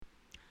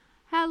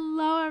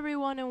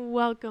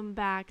welcome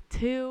back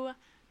to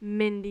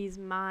Mindy's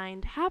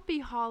Mind. Happy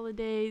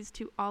holidays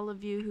to all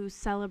of you who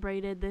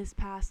celebrated this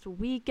past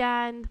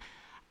weekend.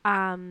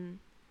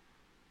 I'm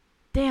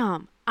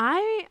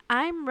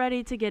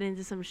ready to get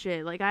into some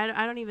shit. Like,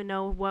 I don't even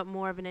know what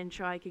more of an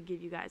intro I could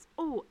give you guys.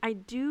 Oh, I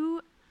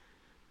do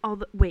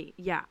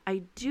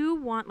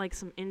want like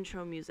some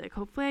intro music.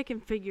 Hopefully I can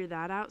figure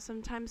that out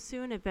sometime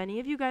soon. If any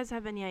of you guys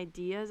have any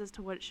ideas as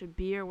to what it should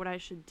be or what I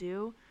should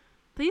do,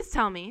 please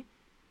tell me.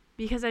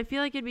 Because I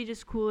feel like it'd be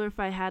just cooler if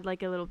I had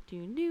like a little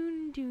doon,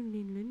 you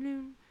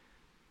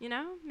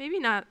know? Maybe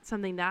not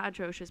something that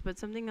atrocious, but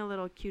something a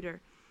little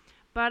cuter.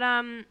 But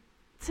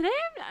today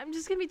I'm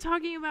just going to be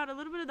talking about a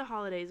little bit of the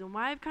holidays and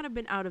why I've kind of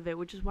been out of it,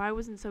 which is why I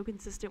wasn't so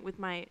consistent with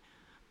my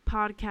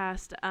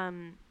podcast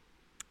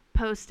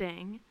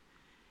posting.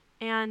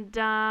 And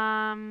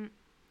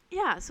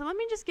so let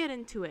me just get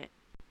into it.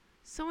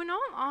 So in all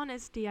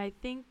honesty, I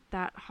think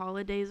that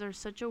holidays are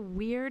such a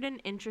weird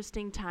and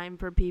interesting time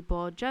for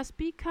people just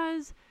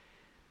because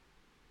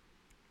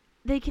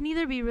they can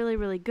either be really,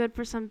 really good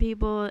for some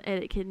people,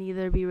 and it can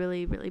either be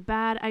really, really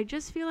bad. I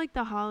just feel like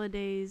the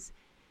holidays,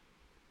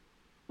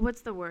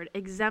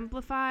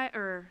 exemplify,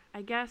 or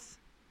I guess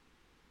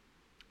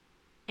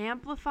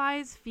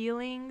amplifies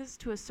feelings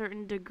to a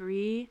certain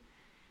degree.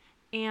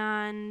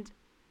 And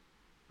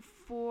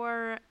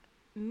for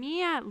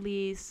me at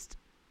least,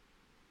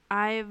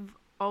 I've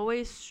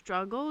always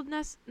struggled,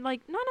 not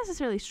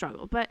necessarily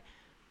struggled, but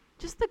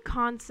just the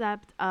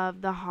concept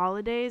of the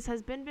holidays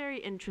has been very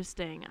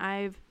interesting.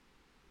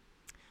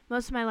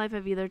 Most of my life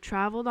I've either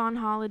traveled on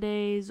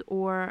holidays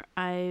or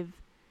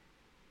I've,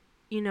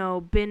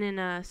 been in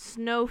a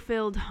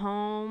snow-filled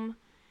home,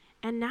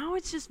 and now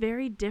it's just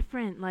very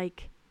different.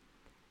 Like,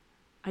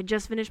 I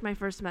just finished my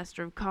first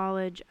semester of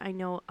college. I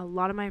know a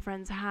lot of my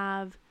friends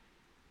have.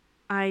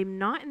 I'm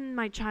not in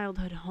my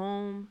childhood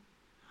home.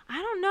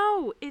 I don't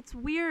know. It's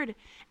weird.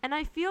 And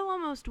I feel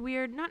almost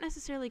weird, not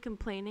necessarily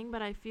complaining, but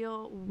I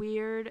feel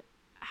weird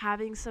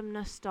having some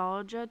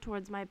nostalgia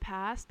towards my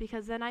past,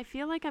 because then I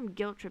feel like I'm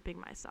guilt tripping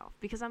myself,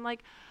 because I'm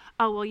like,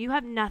 oh, well, you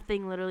have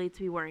nothing literally to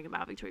be worrying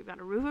about, Victoria. You've got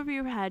a roof over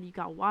your head. You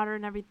got water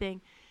and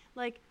everything.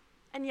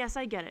 And yes,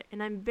 I get it.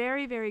 And I'm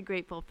very, very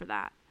grateful for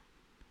that.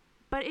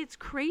 But it's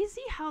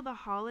crazy how the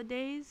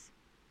holidays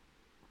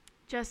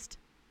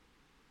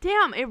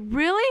it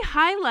really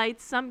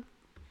highlights I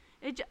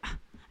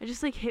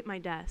just hit my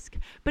desk.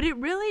 But it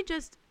really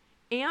just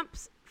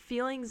amps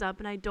feelings up,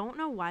 and I don't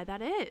know why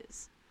that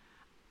is.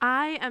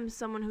 I am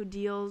someone who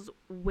deals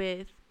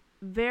with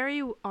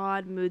very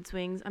odd mood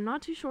swings. I'm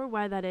not too sure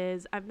why that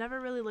is. I've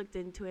never really looked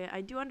into it. I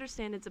do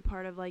understand it's a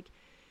part of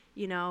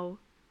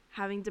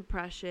having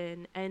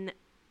depression. And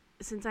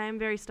since I am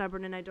very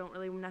stubborn and I don't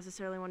really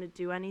necessarily want to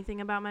do anything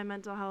about my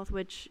mental health,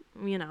 which,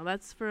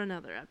 that's for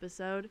another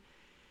episode.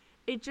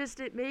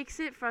 It makes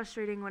it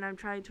frustrating when I'm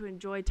trying to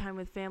enjoy time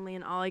with family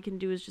and all I can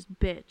do is just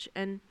bitch.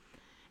 And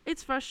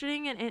it's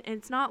frustrating, and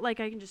it's not like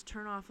I can just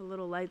turn off a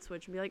little light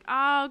switch and be like,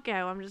 oh, okay,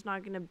 well, I'm just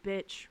not going to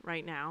bitch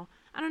right now.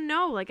 I don't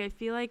know. I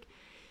feel like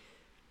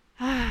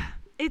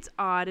it's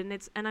odd, and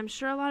I'm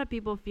sure a lot of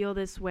people feel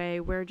this way,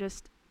 where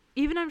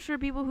even I'm sure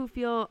people who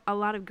feel a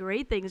lot of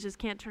great things just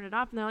can't turn it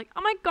off, and they're like,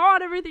 oh my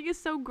God, everything is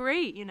so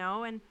great,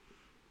 and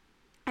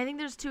I think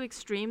there's two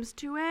extremes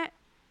to it,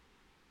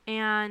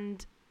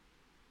 and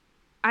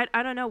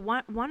I don't know.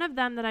 One of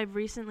them that I've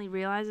recently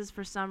realized is,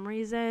 for some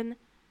reason,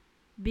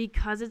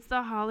 because it's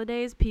the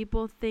holidays,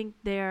 people think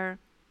they're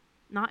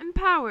not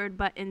empowered,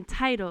 but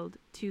entitled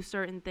to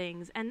certain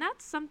things. And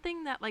that's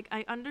something that,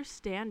 I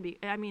understand.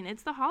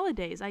 It's the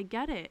holidays. I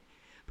get it.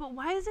 But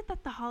why is it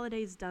that the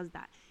holidays does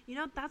that?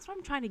 That's what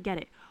I'm trying to get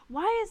at.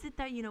 Why is it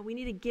that, we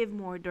need to give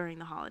more during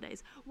the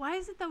holidays? Why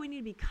is it that we need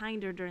to be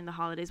kinder during the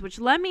holidays? Which,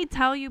 let me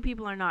tell you,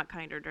 people are not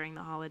kinder during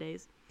the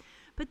holidays.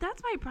 But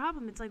that's my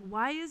problem. It's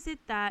why is it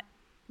that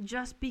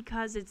just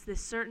because it's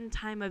this certain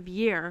time of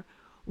year,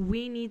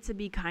 we need to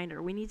be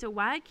kinder?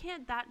 Why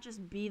can't that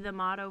just be the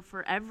motto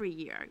for every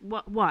year?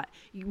 What?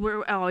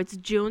 It's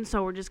June,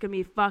 so we're just going to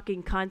be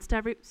fucking cunts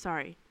to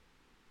sorry.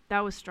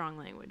 That was strong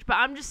language. But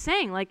I'm just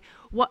saying,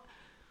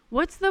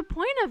 what's the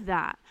point of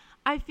that?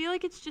 I feel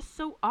like it's just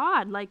so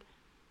odd.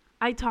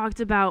 I talked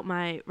about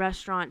my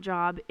restaurant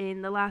job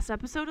in the last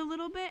episode a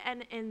little bit,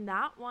 and in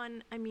that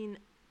one,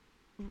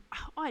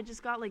 I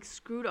just got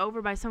screwed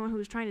over by someone who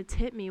was trying to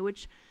tip me,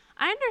 which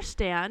I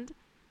understand.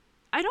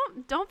 I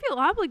don't feel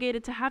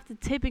obligated to have to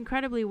tip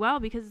incredibly well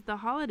because it's the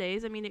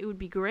holidays. It would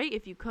be great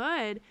if you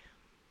could.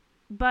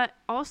 But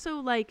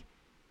also,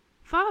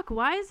 fuck,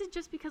 why is it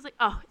just because,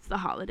 it's the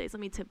holidays, let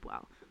me tip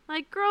well?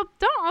 Girl,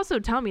 don't also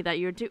tell me that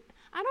you're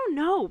I don't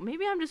know.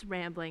 Maybe I'm just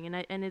rambling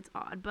and it's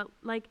odd. But,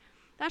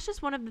 that's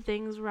just one of the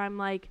things where I'm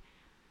I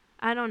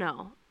don't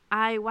know.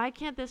 Why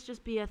can't this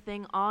just be a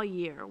thing all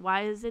year?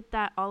 Why is it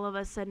that all of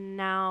a sudden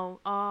now,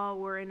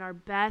 we're in our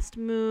best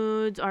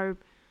moods, or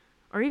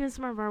even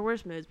some of our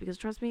worst moods? Because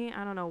trust me,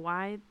 I don't know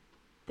why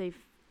they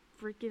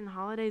freaking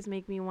holidays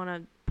make me want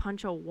to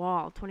punch a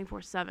wall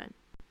 24/7.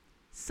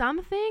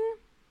 Something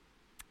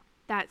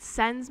that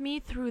sends me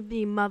through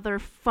the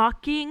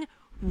motherfucking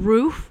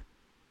roof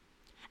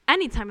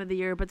any time of the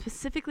year, but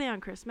specifically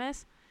on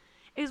Christmas,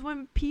 is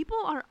when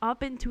people are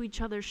up into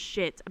each other's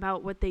shit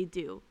about what they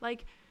do.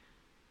 Like,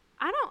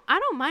 I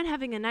don't mind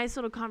having a nice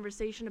little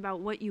conversation about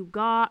what you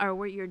got or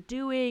what you're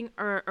doing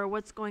or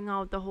what's going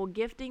on with the whole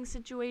gifting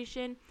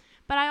situation.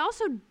 But I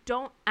also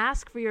don't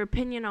ask for your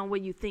opinion on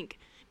what you think.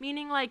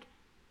 Meaning, like,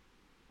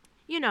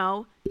 you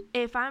know,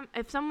 if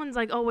someone's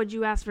like, oh, what'd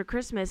you ask for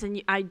Christmas?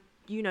 And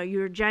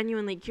you're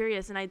genuinely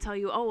curious, and I tell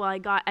you, oh, well, I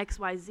got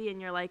XYZ,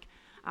 and you're like,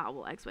 oh,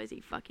 well,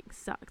 XYZ fucking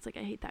sucks. Like,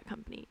 I hate that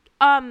company.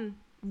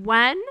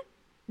 When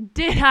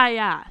did I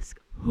ask?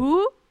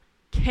 Who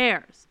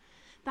cares?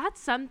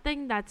 That's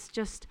something that's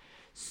just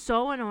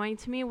so annoying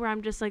to me, where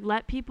I'm just like,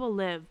 let people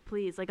live,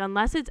 please. Like,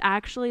 unless it's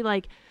actually,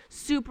 like,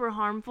 super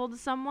harmful to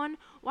someone,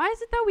 why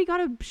is it that we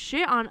gotta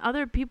shit on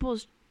other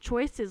people's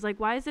choices? Like,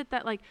 why is it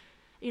that, like,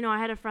 you know, I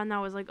had a friend that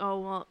was like, oh,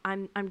 well,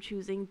 I'm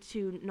choosing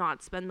to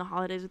not spend the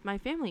holidays with my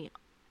family.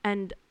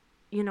 And,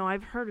 you know,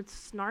 I've heard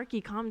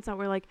snarky comments that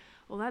were like,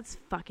 well, that's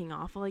fucking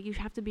awful. Like, you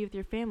have to be with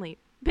your family.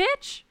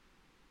 Bitch,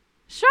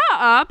 shut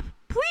up,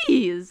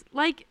 please.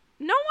 Like,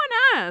 no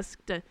one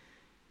asked.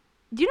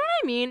 Do you know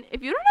what I mean?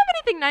 If you don't have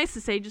anything nice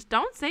to say, just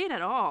don't say it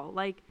at all.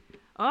 Like,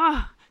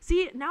 ugh.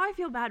 See, now I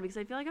feel bad because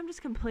I feel like I'm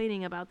just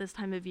complaining about this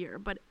time of year.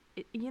 But,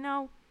 you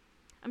know,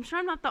 I'm sure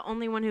I'm not the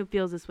only one who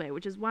feels this way,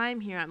 which is why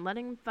I'm here. I'm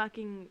letting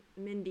fucking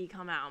Mindy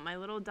come out, my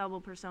little double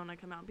persona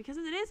come out, because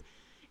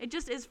it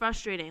just is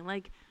frustrating.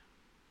 Like,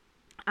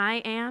 I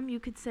am,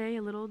 you could say,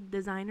 a little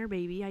designer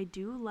baby. I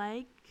do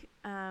like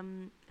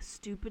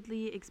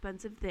stupidly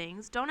expensive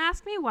things. Don't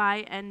ask me why,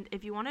 and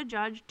if you want to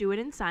judge, do it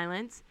in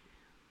silence.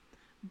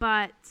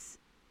 But,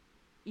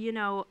 you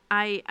know,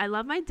 I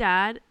love my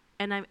dad,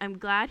 and I'm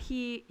glad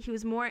he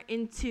was more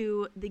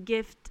into the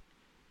gift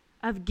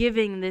of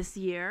giving this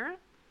year.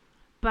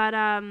 But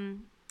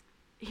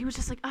he was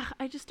just like,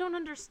 I just don't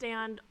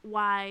understand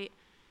why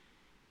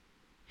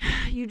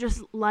you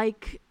just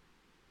like,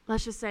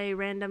 let's just say,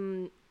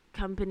 random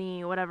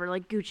company, whatever,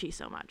 like Gucci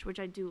so much, which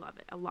I do love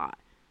it a lot.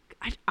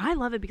 I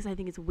love it because I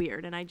think it's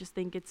weird, and I just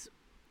think it's,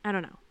 I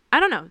don't know.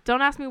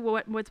 Don't ask me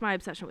what's my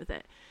obsession with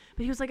it.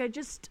 But he was like, I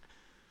just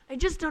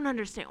don't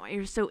understand why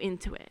you're so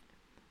into it.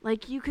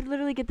 Like, you could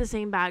literally get the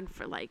same bag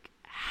for, like,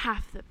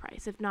 half the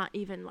price, if not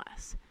even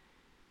less.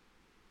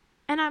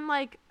 And I'm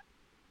like,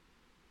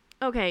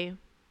 okay,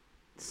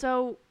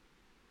 so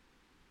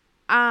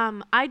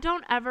I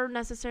don't ever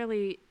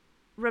necessarily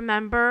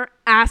remember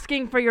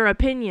asking for your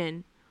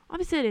opinion.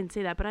 Obviously, I didn't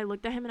say that, but I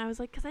looked at him and I was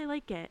like, because I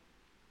like it.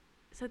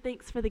 So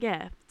thanks for the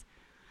gift.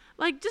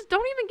 Like, just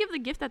don't even give the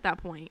gift at that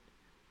point.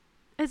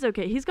 It's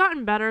okay. He's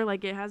gotten better.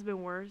 Like, it has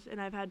been worse. And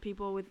I've had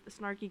people with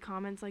snarky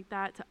comments like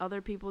that to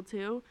other people,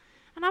 too.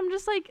 And I'm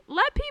just like,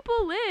 let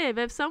people live.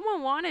 If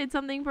someone wanted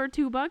something for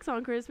 $2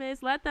 on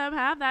Christmas, let them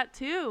have that,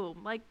 too.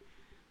 Like,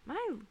 my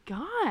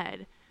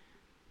God.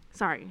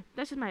 Sorry.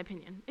 That's just my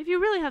opinion. If you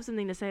really have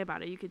something to say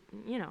about it, you could,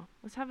 you know,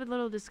 let's have a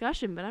little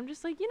discussion. But I'm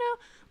just like, you know,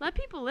 let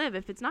people live.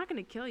 If it's not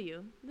going to kill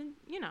you, then,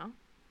 you know,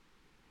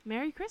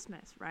 Merry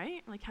Christmas,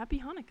 right? Like, Happy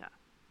Hanukkah.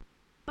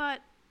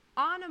 But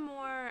on a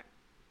more,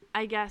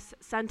 I guess,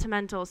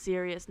 sentimental,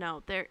 serious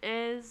note, there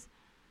is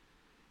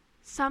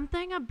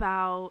something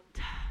about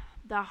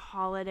the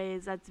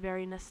holidays that's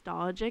very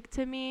nostalgic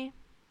to me.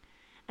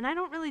 And I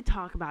don't really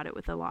talk about it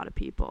with a lot of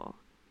people.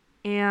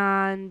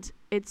 And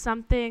it's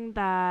something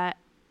that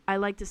I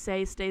like to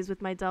say stays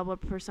with my double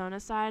persona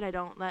side. I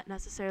don't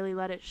necessarily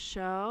let it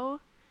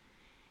show.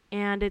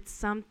 And it's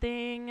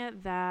something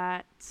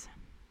that,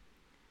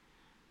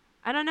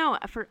 I don't know,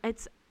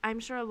 I'm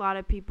sure a lot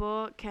of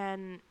people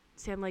can,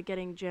 see, I'm like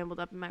getting jumbled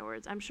up in my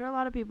words. I'm sure a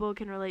lot of people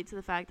can relate to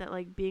the fact that,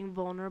 like, being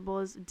vulnerable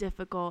is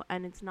difficult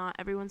and it's not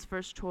everyone's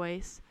first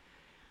choice.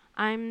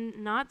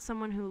 I'm not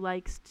someone who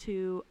likes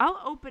to,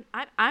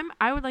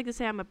 I would like to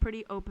say I'm a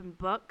pretty open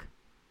book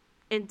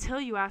until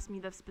you ask me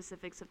the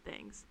specifics of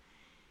things.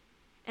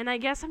 And I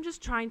guess I'm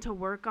just trying to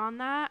work on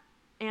that.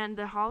 And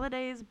the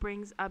holidays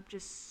brings up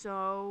just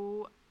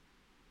so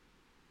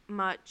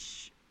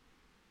much,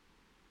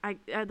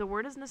 the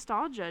word is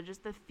nostalgia,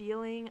 just the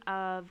feeling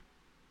of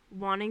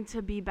wanting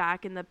to be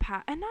back in the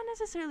past, and not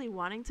necessarily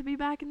wanting to be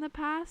back in the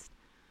past,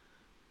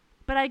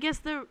 but I guess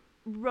the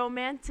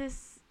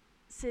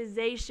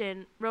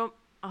romanticization,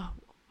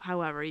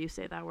 however you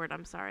say that word,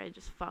 I'm sorry, I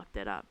just fucked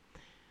it up,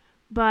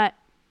 but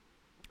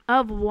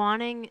of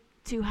wanting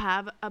to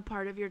have a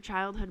part of your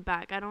childhood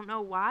back. I don't know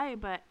why,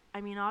 but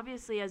I mean,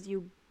 obviously as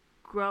you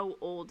grow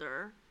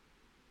older,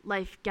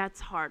 life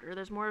gets harder.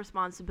 There's more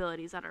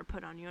responsibilities that are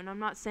put on you, and I'm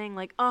not saying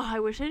like, oh, I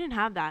wish I didn't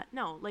have that.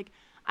 No, like,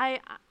 I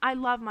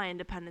love my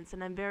independence,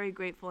 and I'm very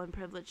grateful and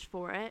privileged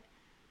for it.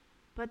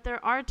 But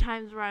there are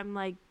times where I'm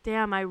like,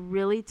 damn, I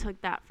really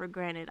took that for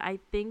granted. I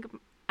think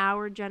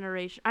our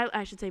generation,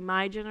 I should say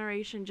my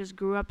generation, just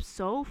grew up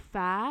so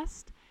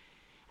fast,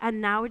 and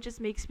now it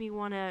just makes me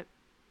want to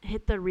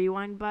hit the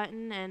rewind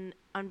button, and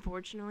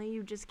unfortunately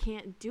you just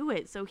can't do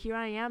it. So here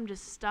I am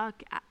just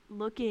stuck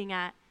looking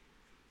at,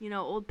 you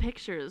know, old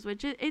pictures,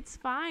 which it's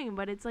fine,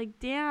 but it's like,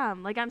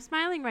 damn, like, I'm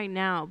smiling right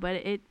now, but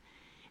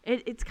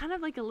it's kind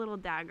of like a little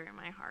dagger in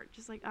my heart.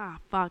 Just like,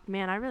 fuck,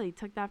 man, I really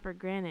took that for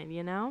granted,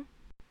 you know?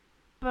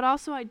 But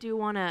also I do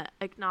want to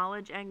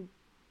acknowledge and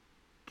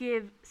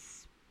give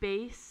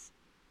space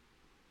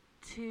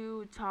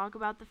to talk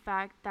about the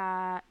fact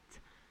that,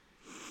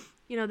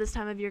 you know, this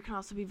time of year can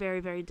also be very,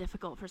 very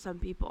difficult for some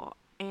people.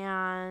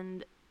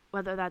 And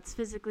whether that's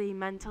physically,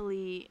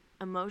 mentally,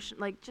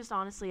 like just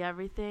honestly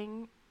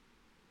everything,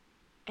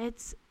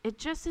 it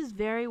just is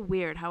very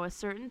weird how a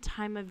certain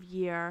time of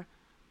year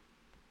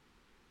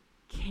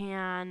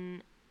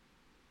can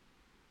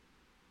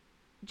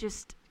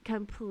just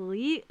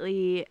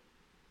completely,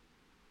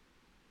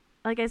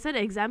 like I said,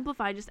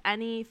 exemplify just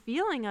any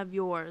feeling of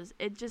yours.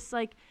 It just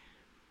like,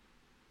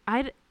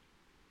 I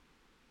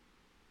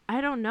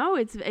don't know.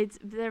 It's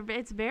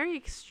very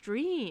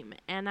extreme,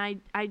 and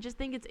I just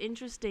think it's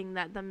interesting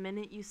that the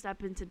minute you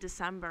step into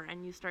December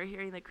and you start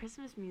hearing the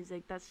Christmas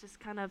music, that's just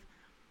kind of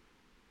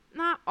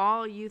not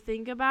all you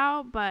think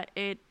about, but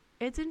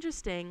it's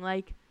interesting.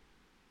 Like,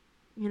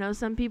 you know,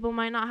 some people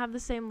might not have the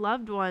same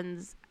loved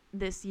ones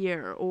this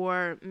year,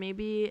 or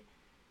maybe,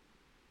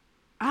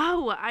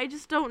 I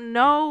just don't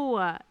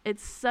know.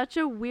 It's such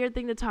a weird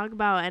thing to talk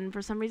about, and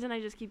for some reason I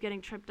just keep getting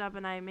tripped up,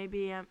 and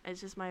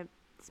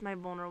it's my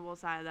vulnerable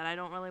side that I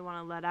don't really want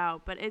to let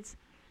out. But it's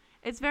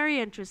very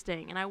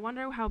interesting, and I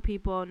wonder how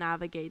people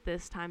navigate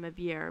this time of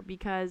year,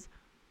 because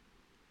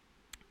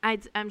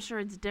I'm sure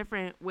it's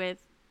different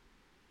with,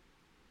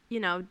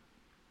 you know,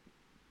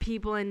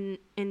 people in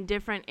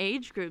different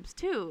age groups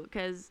too,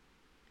 because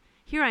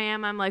here I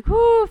am, I'm like,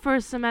 whoo,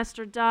 first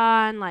semester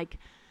done, like,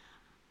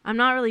 I'm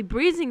not really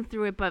breezing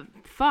through it, but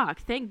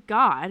fuck, thank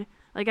God.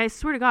 Like, I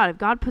swear to God, if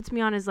God puts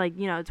me on his, like,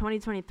 you know,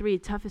 2023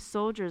 toughest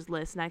soldiers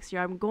list next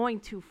year, I'm going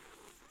to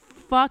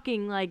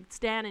fucking, like,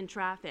 stand in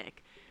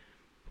traffic.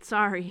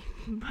 Sorry,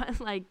 but,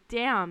 like,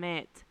 damn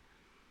it.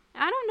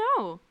 I don't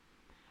know.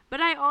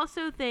 But I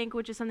also think,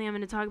 which is something I'm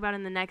going to talk about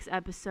in the next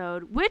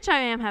episode, which I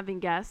am having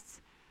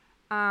guests,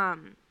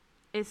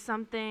 is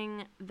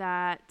something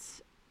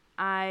that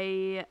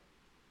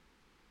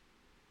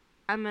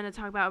I'm going to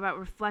talk about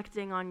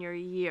reflecting on your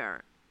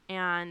year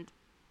and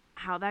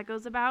how that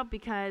goes about,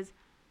 because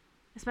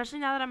especially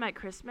now that I'm at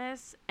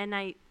Christmas and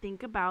I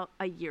think about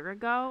a year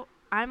ago,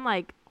 I'm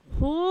like,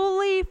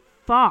 holy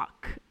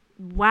fuck.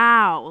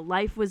 Wow,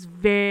 life was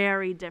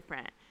very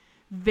different.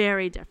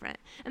 Very different.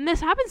 And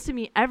this happens to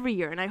me every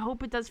year, and I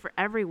hope it does for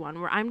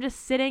everyone, where I'm just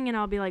sitting and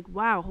I'll be like,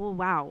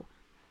 wow.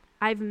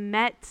 I've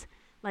met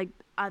like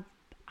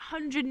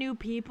 100 new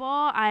people.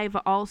 I've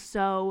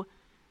also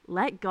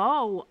let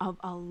go of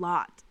a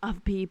lot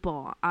of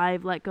people.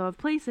 I've let go of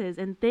places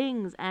and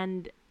things,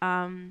 and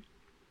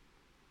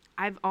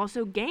I've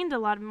also gained a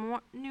lot of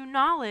more new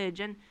knowledge.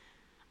 And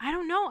I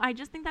don't know, I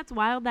just think that's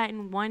wild that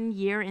in 1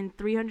 year, in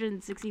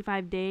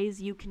 365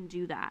 days, you can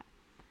do that.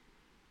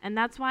 And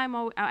that's why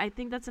I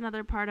think that's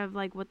another part of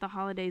like what the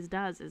holidays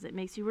does, is it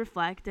makes you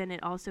reflect, and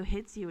it also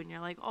hits you, and you're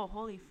like, oh,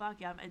 holy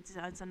fuck, yeah,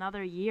 it's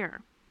another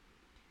year.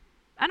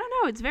 I don't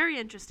know, it's very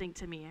interesting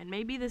to me, and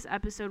maybe this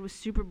episode was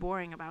super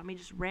boring about me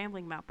just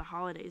rambling about the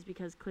holidays,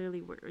 because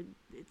clearly we're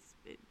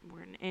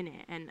in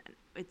it, and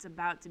it's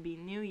about to be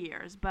New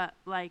Year's. But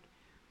like,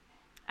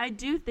 I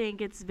do think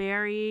it's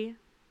very,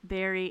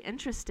 very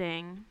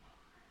interesting,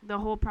 the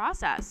whole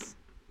process,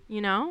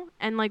 you know,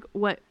 and like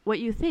what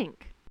you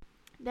think.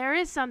 There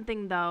is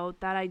something, though,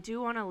 that I do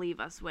want to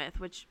leave us with,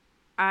 which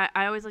I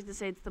always like to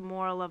say it's the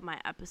moral of my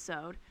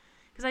episode.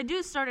 Because I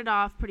do start it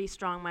off pretty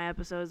strong, my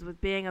episodes,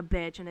 with being a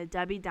bitch and a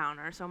Debbie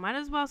Downer. So might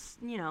as well,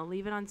 you know,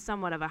 leave it on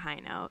somewhat of a high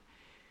note.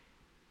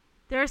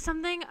 There is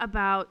something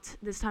about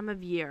this time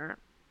of year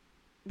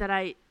that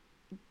I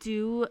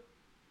do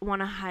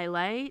want to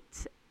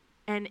highlight.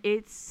 And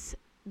it's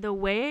the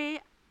way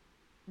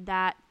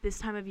that this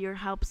time of year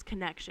helps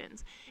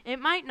connections. It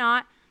might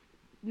not.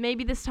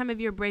 Maybe this time of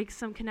year breaks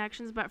some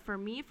connections, but for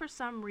me, for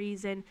some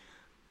reason,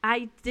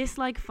 I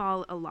dislike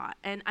fall a lot.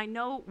 And I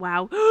know,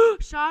 wow,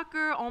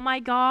 shocker, oh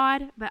my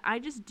God, but I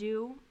just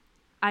do.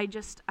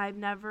 I've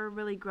never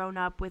really grown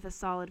up with a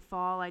solid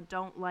fall. I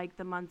don't like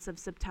the months of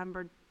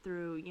September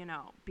through, you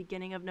know,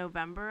 beginning of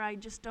November. I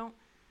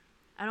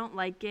don't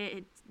like it.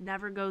 It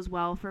never goes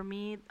well for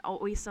me.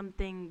 Always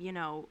something, you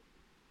know,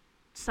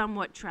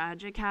 somewhat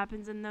tragic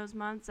happens in those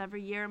months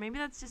every year. Maybe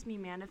that's just me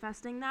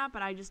manifesting that,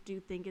 but I just do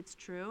think it's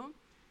true.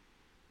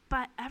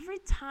 But every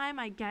time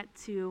I get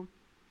to,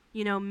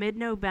 you know,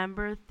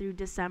 mid-November through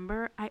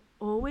December, I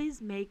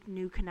always make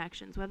new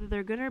connections, whether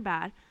they're good or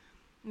bad,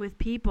 with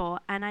people.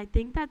 And I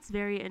think that's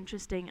very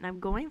interesting. And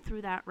I'm going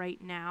through that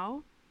right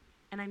now.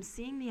 And I'm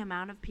seeing the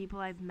amount of people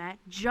I've met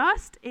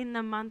just in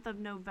the month of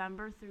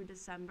November through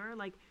December,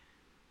 like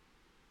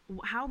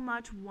how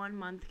much 1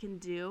 month can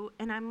do.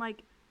 And I'm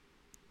like,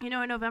 you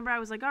know, in November, I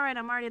was like, all right,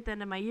 I'm already at the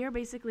end of my year,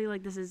 basically,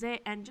 like, this is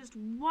it. And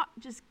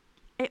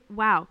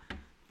wow.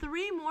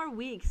 3 more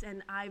weeks,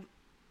 and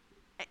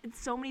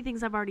so many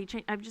things have already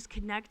changed. I've just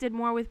connected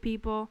more with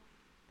people.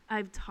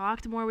 I've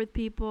talked more with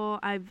people.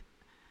 I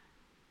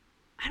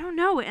don't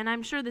know, and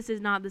I'm sure this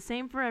is not the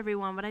same for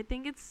everyone, but I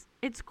think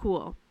it's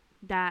cool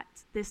that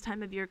this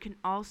time of year can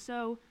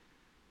also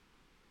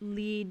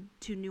lead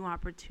to new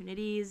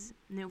opportunities,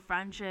 new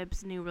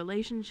friendships, new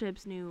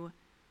relationships, new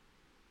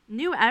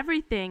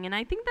everything. And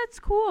I think that's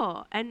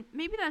cool. And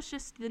maybe that's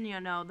just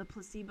the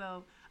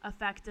placebo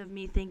effect of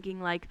me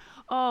thinking like,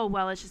 oh,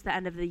 well, it's just the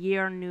end of the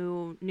year,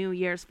 new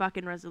year's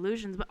fucking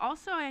resolutions. But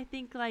also I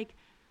think like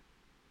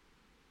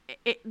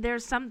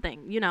there's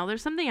something,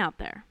 there's something out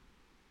there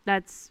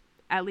that's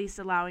at least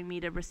allowing me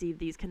to receive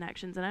these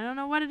connections. And I don't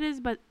know what it is,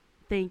 but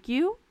thank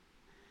you.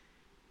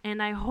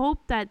 And I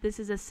hope that this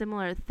is a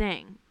similar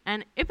thing.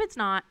 And if it's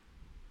not,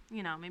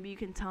 maybe you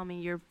can tell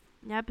me your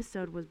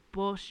episode was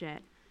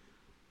bullshit.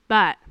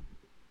 But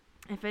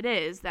if it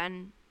is,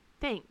 then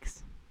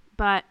thanks.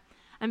 But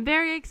I'm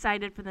very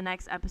excited for the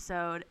next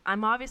episode.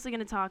 I'm obviously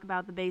going to talk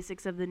about the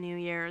basics of the New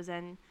Year's,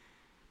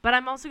 but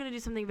I'm also going to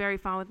do something very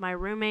fun with my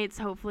roommates.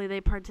 Hopefully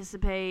they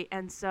participate.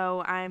 And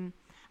so I'm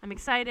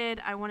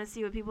excited. I want to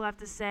see what people have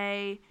to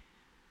say.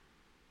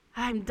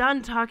 I'm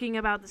done talking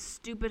about the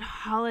stupid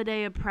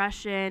holiday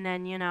oppression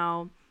and,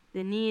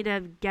 the need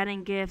of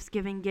getting gifts,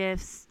 giving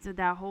gifts, to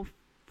that whole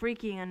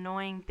freaking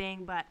annoying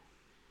thing. But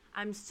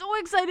I'm so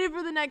excited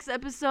for the next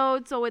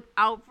episode. So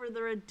without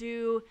further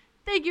ado,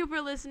 thank you for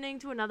listening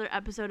to another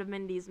episode of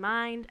Mindy's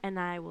Mind, and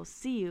I will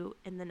see you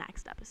in the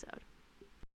next episode.